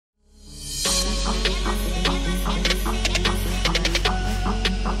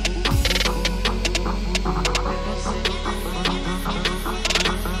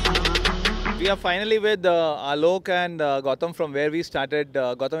are finally with Alok and Gautam from where we started.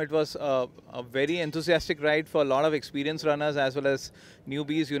 Gautam, it was a very enthusiastic ride for a lot of experienced runners as well as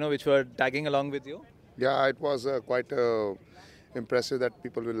newbies, which were tagging along with you. Yeah, it was quite impressive that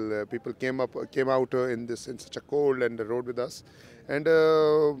people came out in such a cold and rode with us, and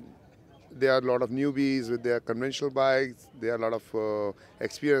there are a lot of newbies with their conventional bikes. There are a lot of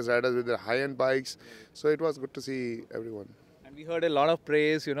experienced riders with their high-end bikes. So it was good to see everyone. And we heard a lot of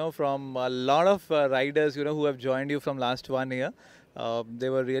praise, from a lot of riders, who have joined you from last 1 year. They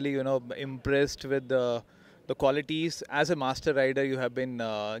were really, impressed with the qualities as a master rider you have been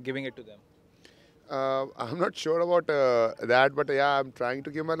giving it to them. I'm not sure about that, but yeah, I'm trying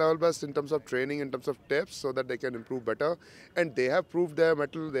to give my level best in terms of training, in terms of tips, so that they can improve better. And they have proved their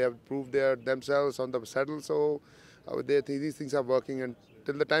mettle, they have proved themselves on the saddle. So these things are working, and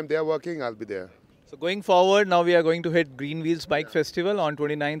till the time they are working, I'll be there. So going forward, now we are going to hit Green Wheels Bike Festival on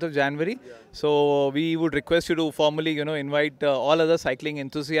 29th of January. Yeah. So we would request you to formally, invite all other cycling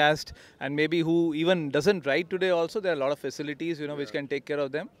enthusiasts and maybe who even doesn't ride today also. There are a lot of facilities, which can take care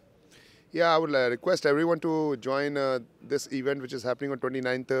of them. Yeah, I would request everyone to join this event, which is happening on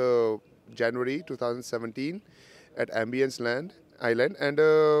 29th January 2017 at Ambience Island. And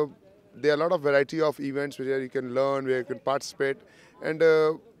there are a lot of variety of events where you can learn, where you can participate, and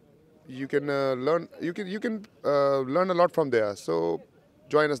you can learn a lot from there. So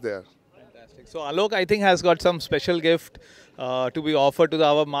join us there. Fantastic. So Alok, I think, has got some special gift to be offered to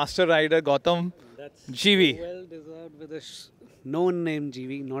our master rider Gautam. That's GV. well deserved with a known name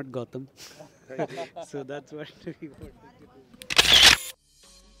GV, not Gautam. So that's what we wanted to do.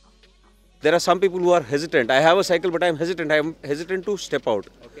 There are some people who are hesitant. I have a cycle, but I am hesitant. I am hesitant to step out.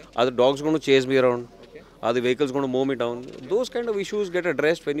 Okay. Are the dogs going to chase me around? Okay. Are the vehicles going to mow me down? Those kind of issues get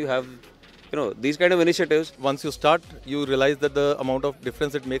addressed when you have, these kind of initiatives. Once you start, you realize that the amount of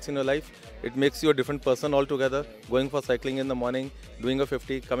difference it makes in your life. It makes you a different person altogether. Going for cycling in the morning, doing a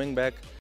 50, coming back,